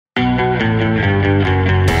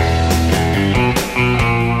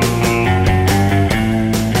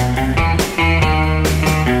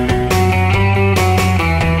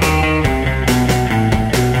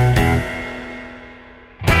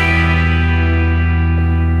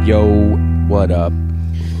Yo, what up?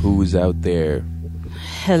 Who's out there?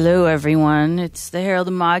 Hello, everyone. It's the Herald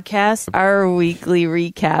and Modcast, our weekly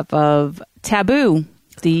recap of Taboo,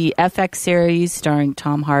 the FX series starring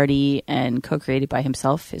Tom Hardy and co-created by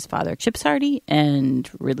himself, his father, Chips Hardy, and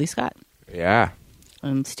Ridley Scott. Yeah.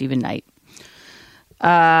 And Stephen Knight.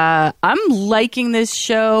 I'm liking this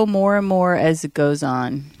show more and more as it goes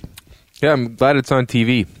on. Yeah, I'm glad it's on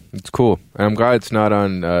TV. It's cool. And I'm glad it's not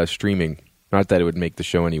on streaming. Not that it would make the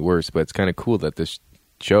show any worse, but it's kind of cool that this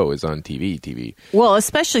show is on TV. Well,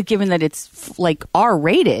 especially given that it's like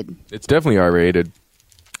R-rated. It's definitely R-rated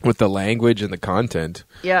with the language and the content.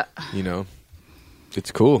 Yeah. You know,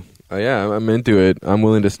 it's cool. Yeah, I'm into it. I'm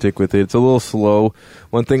willing to stick with it. It's a little slow.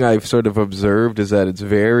 One thing I've sort of observed is that it's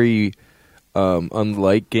very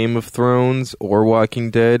unlike Game of Thrones or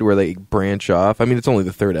Walking Dead, where they branch off. I mean, it's only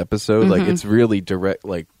the third episode. Like, it's really direct.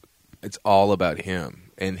 Like, it's all about him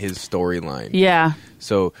and his storyline. Yeah.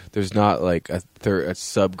 So there's not like a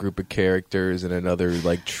subgroup of characters and another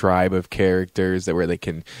like tribe of characters where they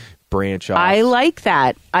can branch off. I like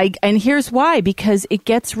that. And here's why: because it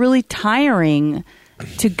gets really tiring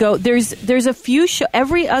to go. There's a few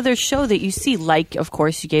every other show that you see, like, of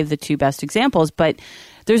course, you gave the two best examples, but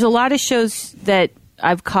there's a lot of shows that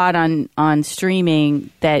I've caught on streaming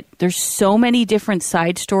that there's so many different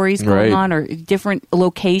side stories going on or different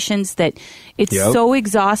locations that it's so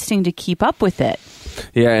exhausting to keep up with it.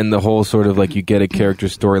 Yeah, and the whole sort of like you get a character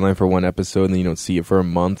storyline for one episode and then you don't see it for a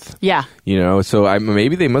month. Yeah. You know, so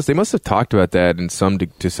maybe they must have talked about that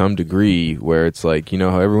to some degree, where it's like, you know,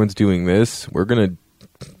 how everyone's doing this, we're going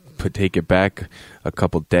to take it back a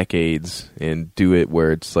couple decades and do it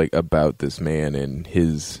where it's like about this man and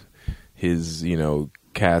his you know,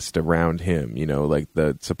 cast around him, you know, like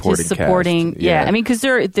the supporting cast. Yeah. I mean, because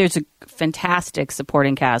there's a fantastic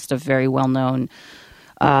supporting cast of very well-known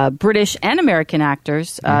British and American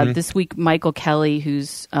actors. This week, Michael Kelly,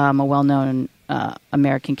 who's a well-known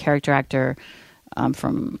American character actor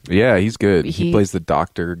from... Yeah, he's good. He plays the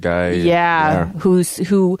doctor guy. Yeah.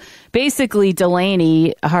 Who basically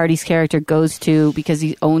Delaney, Hardy's character, goes to because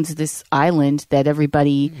he owns this island that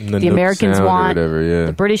everybody, the Americans want,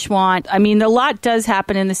 the British want. I mean, a lot does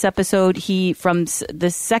happen in this episode. From the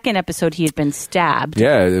second episode, he had been stabbed.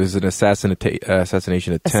 Yeah, it was an assassination attempt.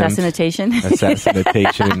 Assassination attempted.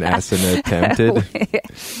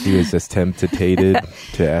 He was attempted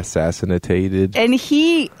to assassinated. And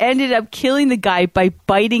he ended up killing the guy by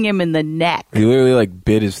biting him in the neck. He literally like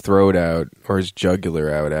bit his throat out, or his jugular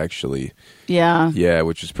out, actually. Yeah. Yeah,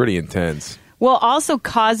 which is pretty intense. Well, also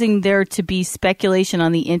causing there to be speculation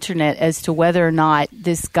on the internet as to whether or not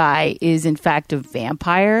this guy is in fact a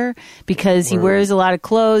vampire because he wears a lot of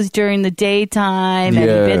clothes during the daytime and he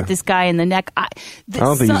bit this guy in the neck. I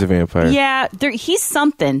don't think he's a vampire. Yeah, he's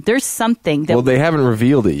something. There's something. Well, they haven't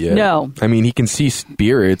revealed it yet. No. I mean, he can see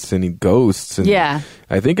spirits and ghosts. And yeah.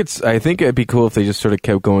 I think it'd be cool if they just sort of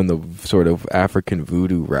kept going the sort of African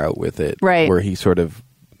voodoo route with it. Right. Where he sort of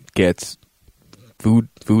gets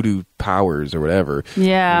voodoo powers or whatever.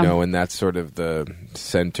 Yeah. You know, and that's sort of the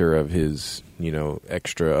center of his, you know,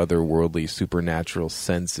 extra otherworldly supernatural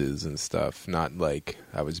senses and stuff. Not like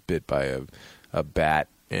I was bit by a bat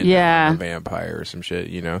and I'm a vampire or some shit,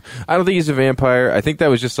 you know. I don't think he's a vampire. I think that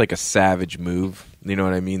was just like a savage move. You know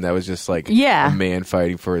what I mean? That was just like a man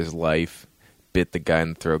fighting for his life. Bit the guy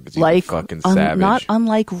in the throat because he's like, fucking savage. Not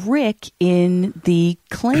unlike Rick in the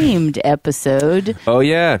Claimed episode. Oh,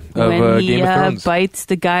 yeah. When he Game of Thrones. bites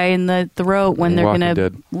the guy in the throat when they're going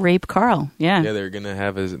to rape Carl. Yeah. Yeah, they're going to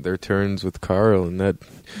have their turns with Carl, and that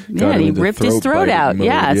he ripped his throat out.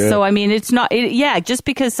 Yeah. So, I mean, it's not... just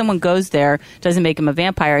because someone goes there doesn't make him a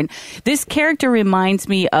vampire. And this character reminds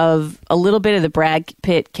me of a little bit of the Brad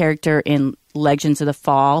Pitt character in Legends of the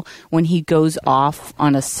Fall when he goes off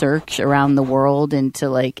on a search around the world into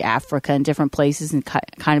like Africa and different places and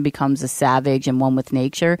kind of becomes a savage and one with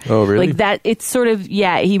nature. Oh, really? Like that. It's sort of,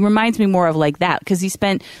 he reminds me more of like that because he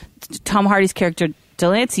spent Tom Hardy's character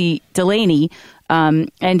Delaney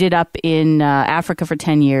ended up in Africa for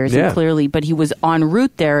 10 years and clearly, but he was en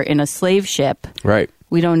route there in a slave ship. Right.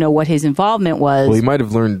 We don't know what his involvement was. Well, he might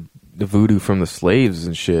have learned the voodoo from the slaves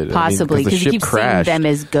and shit. Possibly, because he keeps seeing them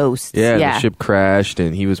as ghosts. Yeah, the ship crashed,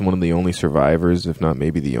 and he was one of the only survivors, if not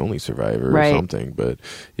maybe the only survivor or something. But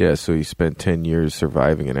yeah, so he spent 10 years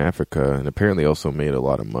surviving in Africa, and apparently also made a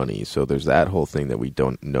lot of money. So there's that whole thing that we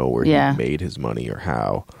don't know where he made his money or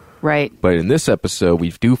how. Right. But in this episode, we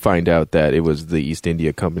do find out that it was the East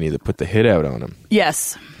India Company that put the hit out on him.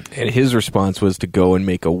 Yes. And his response was to go and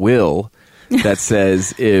make a will that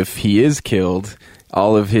says if he is killed...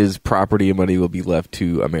 all of his property and money will be left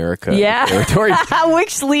to America. Yeah, territory.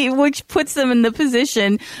 which puts them in the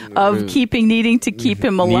position of needing to keep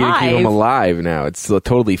him alive. Need to keep him alive now. It's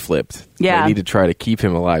totally flipped. Yeah. They need to try to keep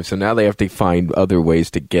him alive. So now they have to find other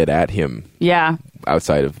ways to get at him. Yeah.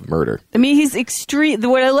 Outside of murder. I mean, he's extreme.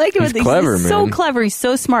 What I like about he's clever, he's so clever. He's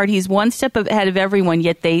so smart. He's one step ahead of everyone,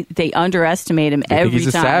 yet they underestimate him every time. He's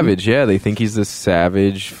a savage. Yeah, they think he's this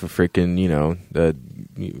savage, freaking,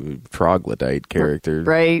 troglodyte character.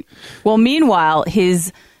 Right. Well, meanwhile,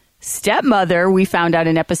 his stepmother, we found out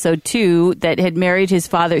in episode 2, that had married his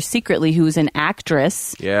father secretly, who's an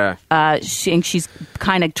actress. Yeah. She's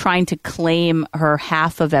kind of trying to claim her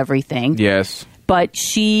half of everything. Yes. But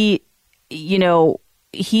she,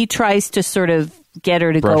 he tries to sort of get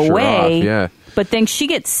her to Brush go her away. off, yeah. But then she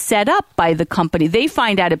gets set up by the company. They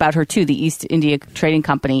find out about her too, the East India Trading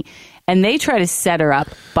Company. And they try to set her up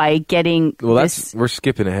by getting we're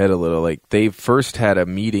skipping ahead a little. Like, they first had a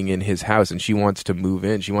meeting in his house, and she wants to move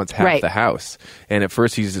in. She wants half the house. And at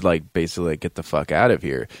first he's like, basically, get the fuck out of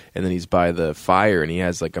here. And then he's by the fire, and he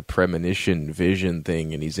has like a premonition vision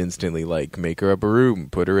thing, and he's instantly like, make her up a room,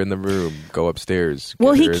 put her in the room, go upstairs.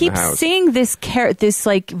 Well, he keeps seeing this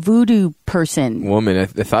like voodoo person. Woman. I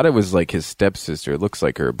thought it was like his stepsister. It looks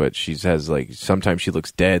like her, but she has like, sometimes she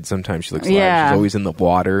looks dead, sometimes she looks alive. She's always in the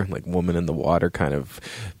water, like woman in the water kind of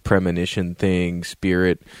premonition thing,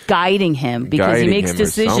 spirit guiding him, because he makes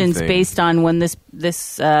decisions based on when this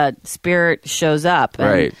spirit shows up.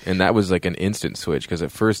 Right. And that was like an instant switch, because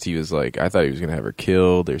at first he was like, I thought he was going to have her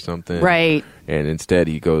killed or something. Right. And instead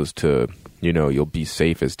he goes to, you'll be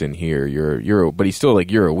safest in here. But he's still like,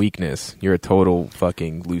 you're a weakness. You're a total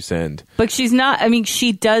fucking loose end. But she's not. I mean,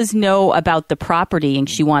 she does know about the property, and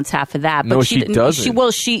she wants half of that. But no, she doesn't.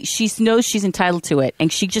 She knows she's entitled to it,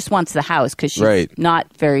 and she just wants the house because she's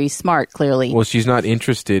not very smart. Clearly, well, she's not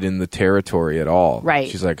interested in the territory at all. Right.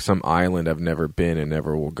 She's like, some island I've never been and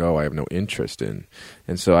never will go. I have no interest in.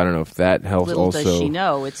 And so I don't know if that helps. Little also, does she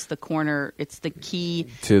know, it's the corner. It's the key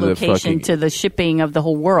location to the shipping of the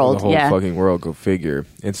whole world. The whole fucking world. Go figure.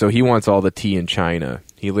 And so he wants all the tea in China.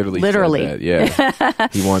 He literally said that. Yeah.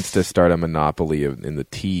 He wants to start a monopoly in the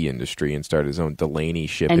tea industry and start his own Delaney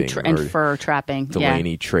shipping and fur trapping.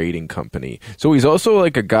 Delaney Trading Company. So he's also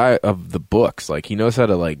like a guy of the books. Like, he knows how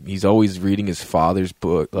to he's always reading his father's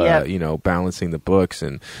book, balancing the books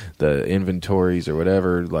and the inventories or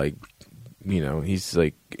whatever. Like, he's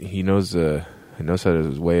like, he knows how to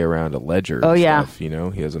his way around a ledger. Oh, yeah. Stuff,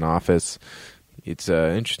 he has an office. It's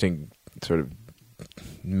an interesting sort of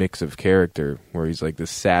mix of character where he's like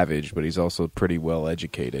this savage, but he's also pretty well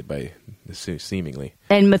educated seemingly,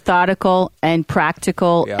 and methodical and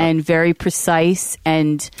practical and very precise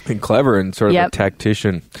and clever and sort of a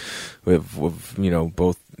tactician with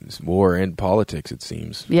both war and politics, it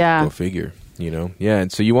seems. Go figure.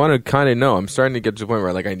 And so you want to kind of know. I'm starting to get to the point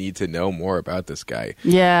where I need to know more about this guy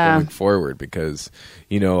going forward, because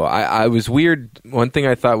I was weird. One thing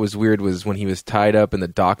I thought was weird was when he was tied up and the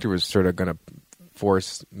doctor was sort of going to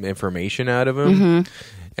force information out of him,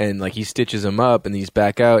 and he stitches him up and he's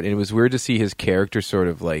back out, and it was weird to see his character sort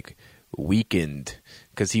of weakened,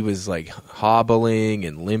 because he was hobbling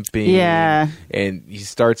and limping, and he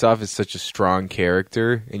starts off as such a strong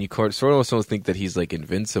character, and you sort of almost think that he's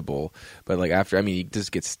invincible, but after, he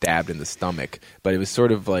just gets stabbed in the stomach, but it was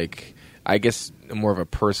sort of I guess more of a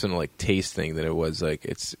personal taste thing than it was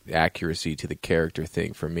it's accuracy to the character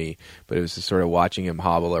thing for me. But it was just sort of watching him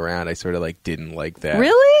hobble around. I sort of didn't like that.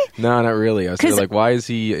 Really? No, not really. I was sort of why is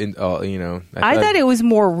he in? I thought it was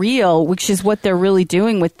more real, which is what they're really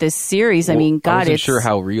doing with this series. I mean, God, I wasn't sure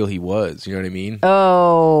how real he was. You know what I mean?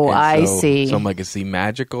 Oh, I see. So I'm is he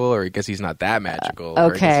magical, or I guess he's not that magical? Okay,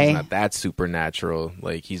 or I guess he's not that supernatural.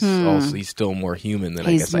 He's still more human than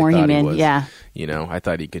I guess I thought he was. Yeah. I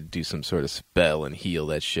thought he could do some sort of spell and heal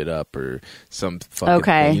that shit up or some fucking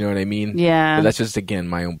thing, you know what I mean? Yeah. But that's just, again,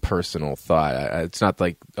 my own personal thought. It's not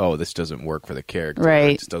this doesn't work for the character.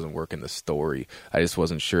 Right. It just doesn't work in the story. I just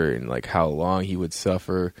wasn't sure in how long he would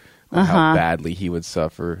suffer or how badly he would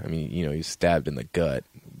suffer. I mean, he's stabbed in the gut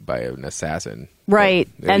by an assassin. Right.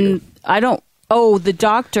 And I don't... Oh, the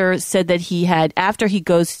doctor said that he had, after he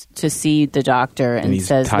goes to see the doctor and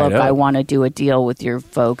says, look, I want to do a deal with your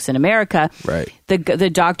folks in America. Right. The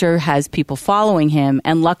doctor has people following him,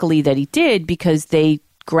 and luckily that he did, because they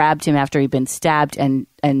grabbed him after he'd been stabbed, and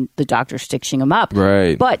the doctor's stitching him up.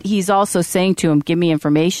 Right. But he's also saying to him, give me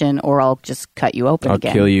information or I'll just cut you open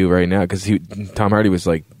again. I'll kill you right now, because Tom Hardy was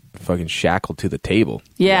fucking shackled to the table,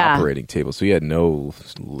 the operating table. So he had no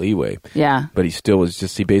leeway. Yeah, but he still was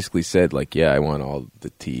just. He basically said like, "Yeah, I want all the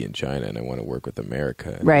tea in China, and I want to work with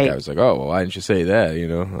America." And right. I was like, "Oh, well, why didn't you say that?"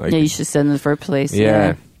 Like, you should said in the first place.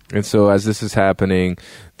 Yeah. And so as this is happening,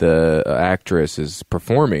 the actress is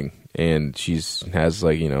performing. And has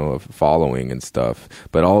like, a following and stuff,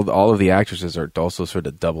 but all of the actresses are also sort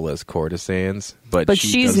of double as courtesans, but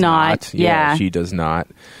she's not. Yeah, she does not.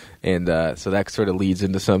 And so that sort of leads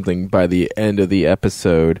into something by the end of the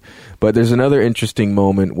episode. But there's another interesting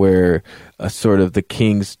moment where sort of the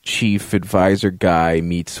king's chief advisor guy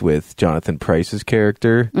meets with Jonathan Pryce's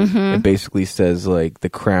character and basically says like the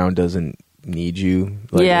crown doesn't need you.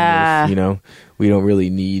 Like, we don't really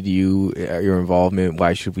need your involvement.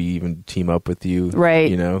 Why should we even team up with you? Right.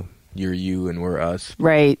 You're you and we're us.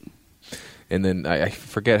 Right. And then I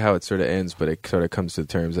forget how it sort of ends, but it sort of comes to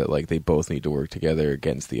terms that like they both need to work together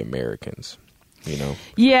against the Americans.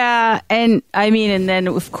 Yeah, and I mean, and then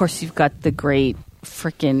of course you've got the great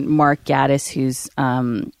freaking Mark Gatiss, who's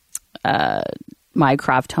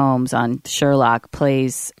Mycroft Holmes on Sherlock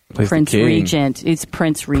plays Prince Regent. It's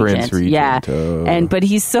Prince Regent. Yeah. But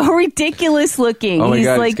he's so ridiculous looking. Oh he's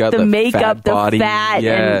God, like the makeup, the fat,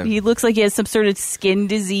 and he looks like he has some sort of skin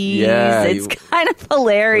disease. Yeah, it's kind of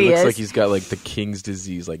hilarious. It looks like he's got like the king's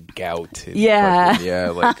disease, like gout.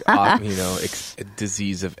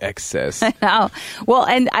 Disease of excess. I know. Well,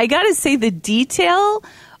 and I gotta say the detail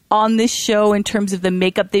on this show in terms of the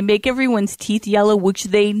makeup, they make everyone's teeth yellow, which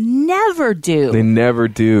they never do. They never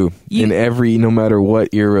do. No matter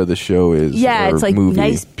what era the show is. Yeah, it's like movie.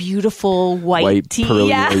 Nice, beautiful white teeth. Pearly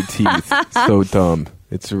white teeth. So dumb.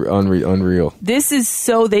 It's unreal. This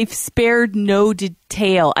is they've spared no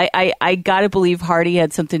detail. I gotta believe Hardy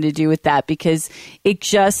had something to do with that because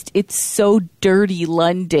it's so dirty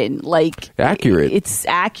London. Like accurate. It's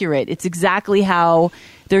accurate. It's exactly how.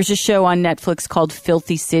 There's a show on Netflix called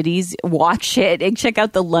Filthy Cities. Watch it and check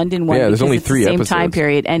out the London one. Yeah, there's only 3 episodes. Same time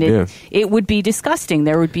period, and it would be disgusting.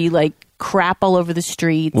 There would be like crap all over the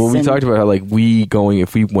streets. Well, we talked about how like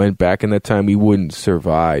if we went back in that time, we wouldn't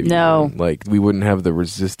survive. No, like we wouldn't have the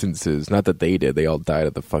resistances. Not that they did; they all died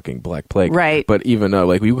of the fucking Black Plague. Right. But even though,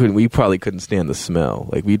 like we probably couldn't stand the smell.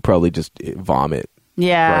 Like we'd probably just vomit.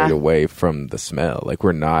 Yeah. Right away from the smell. Like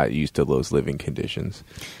we're not used to those living conditions.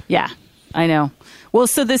 Yeah, I know. Well,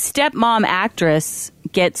 so the stepmom actress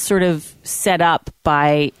gets sort of set up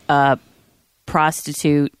by a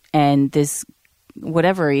prostitute and this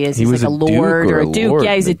whatever he is. He's like a lord or a duke.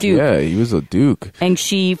 Yeah, he's a duke. Yeah, he was a duke. And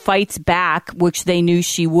she fights back, which they knew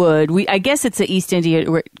she would. I guess it's an East India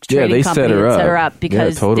trading company that set her up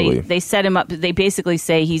because they set him up. They basically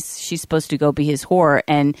say she's supposed to go be his whore,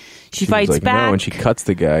 and she fights like, back. No, and she cuts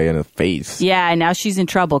the guy in the face. Yeah, and now she's in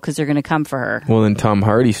trouble because they're going to come for her. Well, then Tom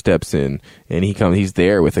Hardy steps in, and he's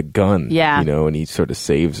there with a gun. Yeah. And he sort of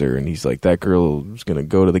saves her, and he's like, that girl is going to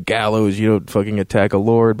go to the gallows. You don't fucking attack a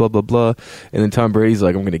lord, blah, blah, blah. And then Tom Brady's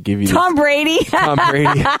like, I'm going to give you this. Tom Brady. Tom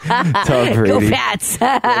Brady. Go Pats.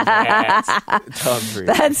 Tom Brady.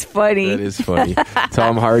 That's funny. That is funny.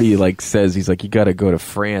 Tom Hardy says, he's like, you got to go to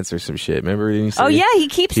France or some shit. Remember? Oh yeah, he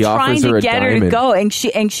keeps trying to get her to go, and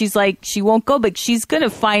she's like, she won't go, but she's going to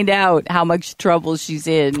find out how much trouble she's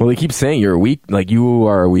in. Well, he keeps saying you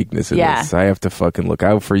are a weakness in this. I have to fucking look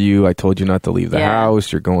out for you. I told you not to leave the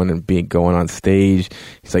house. You're going on stage.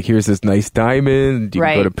 He's like, here's this nice diamond. You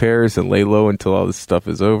can go to Paris and lay low until all this stuff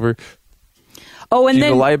is over. Oh, and she's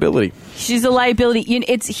a liability. She's a liability.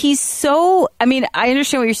 He's so. I mean, I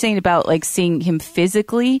understand what you're saying about seeing him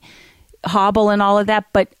physically hobble and all of that,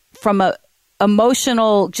 but from a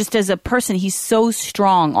emotional, just as a person, he's so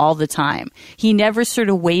strong all the time. He never sort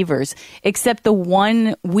of wavers, except the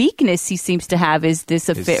one weakness he seems to have is this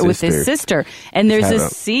affair with his sister. And there's a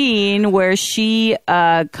scene where she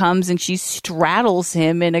comes and she straddles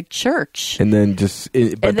him in a church. And then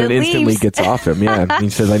then instantly gets off him. Yeah.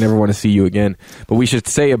 He says, I never want to see you again. But we should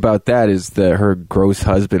say about that is that her gross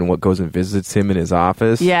husband goes and visits him in his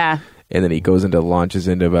office. Yeah. And then he launches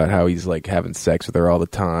into about how he's having sex with her all the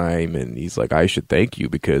time. And he's like, I should thank you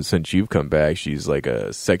because since you've come back, she's like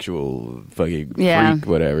a sexual fucking freak,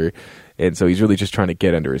 whatever. And so he's really just trying to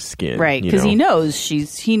get under his skin. Right, because he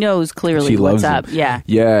knows clearly what's up. Yeah.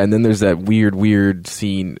 Yeah, and then there's that weird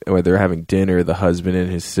scene where they're having dinner, the husband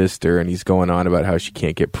and his sister, and he's going on about how she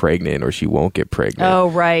can't get pregnant or she won't get pregnant. Oh,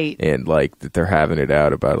 right. And that they're having it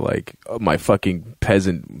out about my fucking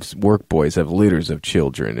peasant work boys have litters of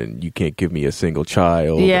children and you can't give me a single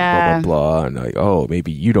child. Yeah. And blah, blah, blah. And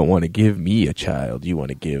maybe you don't want to give me a child. You want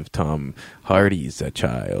to give Tom Hardy's a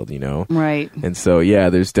child, Right. And so, yeah,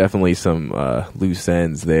 there's definitely some loose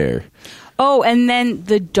ends there. Oh, and then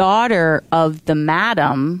the daughter of the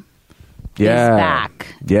madam is back.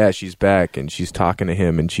 Yeah, she's back, and she's talking to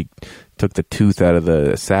him, and she took the tooth out of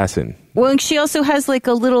the assassin. Well, and she also has like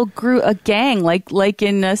a gang, like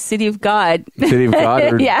in City of God. City of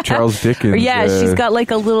God, or Charles Dickens. Or, she's got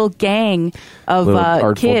like a little gang of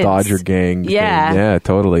Artful kids. Dodger gang. Yeah. Yeah,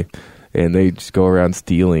 totally. And they just go around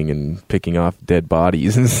stealing and picking off dead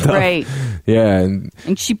bodies and stuff. Right. Yeah.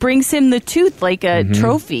 And she brings him the tooth like a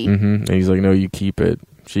trophy. And he's like, no, you keep it.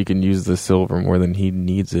 She can use the silver more than he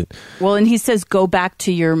needs it. Well, and he says, go back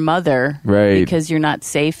to your mother. Right. Because you're not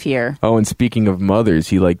safe here. Oh, and speaking of mothers,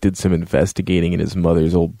 he did some investigating in his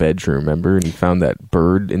mother's old bedroom, remember? And he found that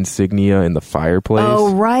bird insignia in the fireplace.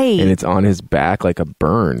 Oh, right. And it's on his back like a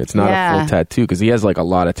burn. It's not a full tattoo, because he has like a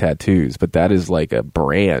lot of tattoos, but that is like a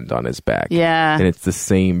brand on his back. Yeah. And it's the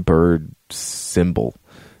same bird symbol.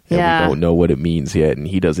 And we don't know what it means yet, and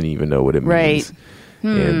he doesn't even know what it means. Right.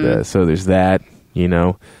 And so there's that.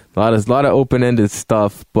 A lot of open-ended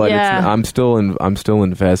stuff, but I'm still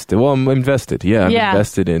invested. Well, I'm invested. Yeah, I'm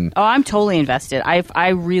invested in. Oh, I'm totally invested. I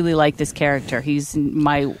really like this character. He's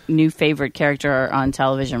my new favorite character on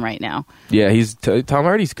television right now. Yeah, Tom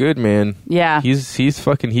Hardy's good, man. Yeah, he's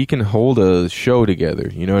fucking. He can hold a show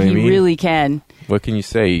together. You know what I mean? He really can. What can you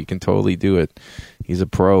say? He can totally do it. He's a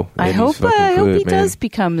pro. I hope he does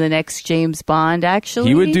become the next James Bond, actually.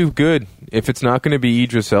 He would do good. If it's not going to be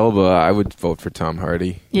Idris Elba, I would vote for Tom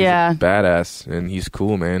Hardy. He's a badass, and he's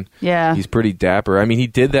cool, man. Yeah. He's pretty dapper. I mean, he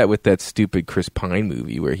did that with that stupid Chris Pine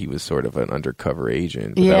movie where he was sort of an undercover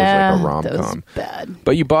agent. But that was like a rom-com. That was bad.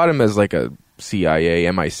 But you bought him as like a CIA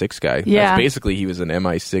MI6 guy. Yeah. That's basically, he was an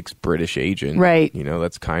MI6 British agent. Right.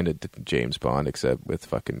 That's kind of James Bond, except with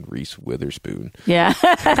fucking Reese Witherspoon. Yeah.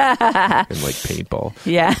 And like paintball.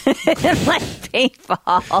 Yeah. Like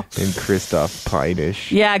paintball. And Christoph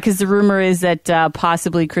Pine-ish. Yeah, because the rumor is that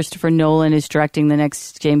possibly Christopher Nolan is directing the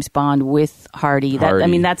next James Bond with Hardy.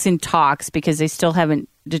 That's in talks, because they still haven't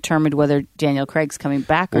determined whether Daniel Craig's coming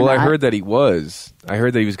back or not. Well, I heard that he was. I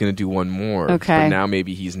heard that he was going to do one more. Okay. But now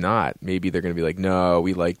maybe he's not. Maybe they're going to be like, no,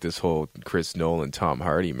 we like this whole Chris Nolan, Tom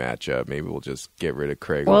Hardy matchup. Maybe we'll just get rid of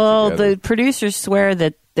Craig altogether. The producers swear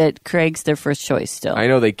that Craig's their first choice still. I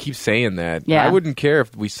know, they keep saying that. Yeah. I wouldn't care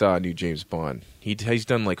if we saw a new James Bond. He's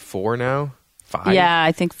done like 4 now? 5? Yeah,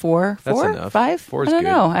 I think 4. That's 4? enough. 5? 4 is I don't good.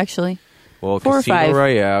 know, actually. Well, 4 Casino or 5.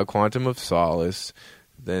 Royale, Quantum of Solace,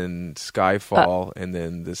 then Skyfall, and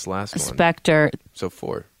then this last one. Spectre. So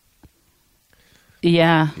 4.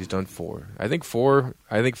 Yeah. He's done 4. I think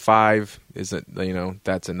 5 isn't,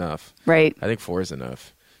 that's enough. Right. I think 4 is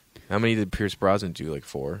enough. How many did Pierce Brosnan do? Like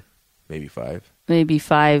 4? Maybe 5? Maybe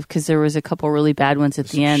 5, because there was a couple really bad ones at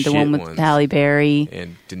the end. The one with Halle Berry.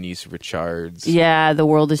 And Denise Richards. Yeah, The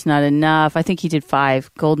World Is Not Enough. I think he did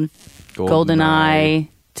 5. GoldenEye.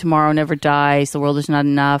 Tomorrow Never Dies. The World Is Not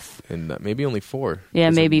Enough. And maybe only 4. Yeah,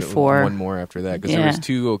 maybe 4. One more after that. Because there was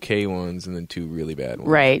 2 okay ones and then 2 really bad ones.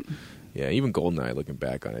 Right. Yeah, even GoldenEye, looking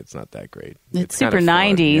back on it, it's not that great. It's super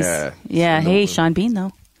 90s. Yeah. Hey, Sean Bean,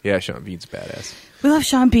 though. Yeah, Sean Bean's badass. We love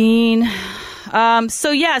Sean Bean.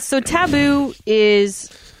 So Taboo is,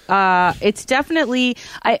 it's definitely,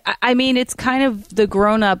 I mean, it's kind of the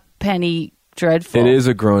grown-up Penny Dreadful. It is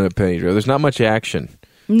a grown-up Penny Dreadful. There's not much action.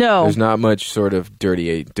 No. There's not much sort of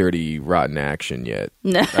dirty, rotten action yet.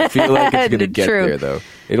 I feel like it's going to get there, though.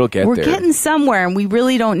 It'll get there. We're getting somewhere, and we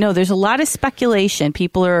really don't know. There's a lot of speculation.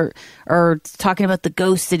 People are talking about the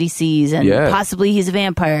ghost that he sees, and possibly he's a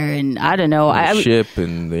vampire, and I don't know.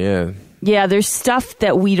 Yeah, there's stuff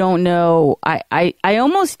that we don't know. I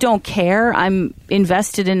almost don't care. I'm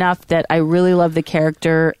invested enough that I really love the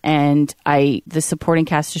character, and the supporting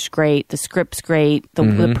cast is great. The script's great.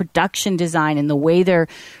 The production design and the way they're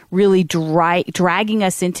really dragging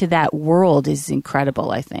us into that world is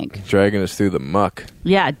incredible, I think. Dragging us through the muck.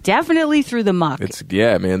 Yeah, definitely through the muck.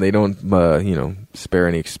 Man, they don't, spare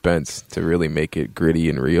any expense to really make it gritty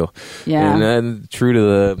and real. Yeah. And then true to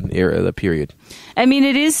the era, the period. I mean,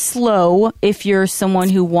 it is slow if you're someone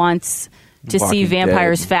who wants to see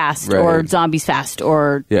vampires fast or zombies fast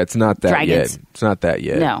or it's not that dragons. yet. It's not that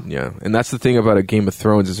yet. No. Yeah. And that's the thing about a Game of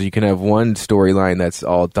Thrones is you can have one storyline that's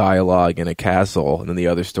all dialogue in a castle, and then the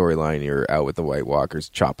other storyline you're out with the White Walkers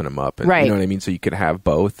chopping them up. And, right. You know what I mean? So you could have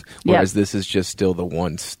both. Whereas this is just still the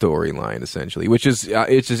one storyline essentially, which is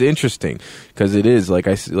it's just interesting because it is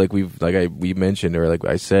we mentioned, or like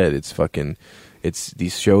I said, it's fucking. it's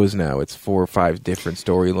these shows now. It's 4 or 5 different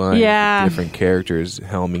storylines, different characters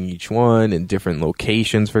helming each one in different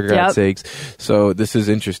locations, for God's sakes. So this is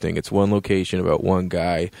interesting. It's one location about one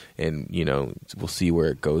guy, and we'll see where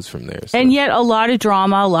it goes from there. So. And yet, a lot of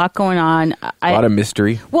drama, a lot going on, a lot of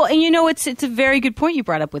mystery. Well, and it's a very good point you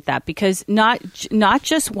brought up with that, because not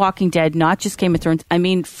just Walking Dead, not just Game of Thrones. I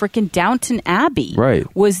mean, freaking Downton Abbey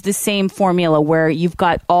was the same formula where you've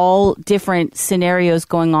got all different scenarios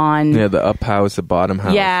going on. Yeah, the up house, the bottom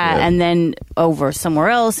house. Yeah, and then over somewhere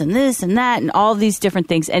else, and this and that, and all these different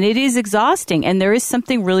things. And it is exhausting. And there is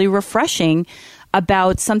something really refreshing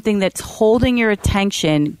about something that's holding your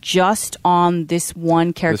attention just on this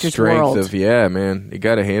one character's world. Man, you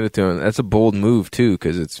got to hand it to him. That's a bold move too,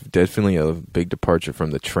 because it's definitely a big departure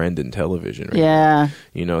from the trend in television. Right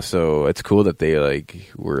now. So it's cool that they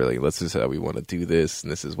were like, this is how we want to do this,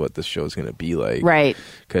 and this is what the show's going to be like. Right.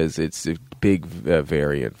 Because it's a big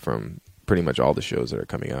variant from pretty much all the shows that are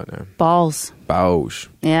coming out now. Balls.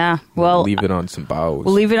 Yeah. Well, we'll leave it on some balls.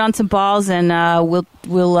 We'll leave it on some balls, and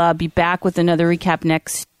we'll be back with another recap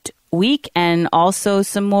next week, and also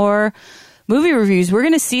some more movie reviews. We're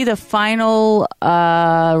going to see the final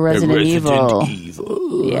Resident Evil.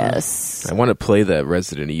 Yes. I want to play that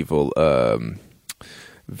Resident Evil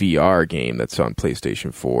VR game that's on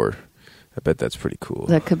PlayStation 4. I bet that's pretty cool.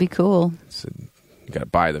 That could be cool. You got to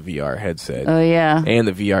buy the VR headset. Oh, yeah. And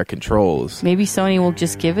the VR controls. Maybe Sony will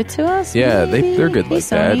just give it to us? Yeah, they're good like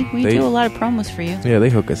Sony, that. We do a lot of promos for you. Yeah, they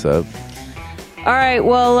hook us up. All right,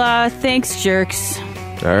 well, thanks, jerks.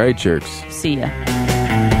 All right, jerks. See ya.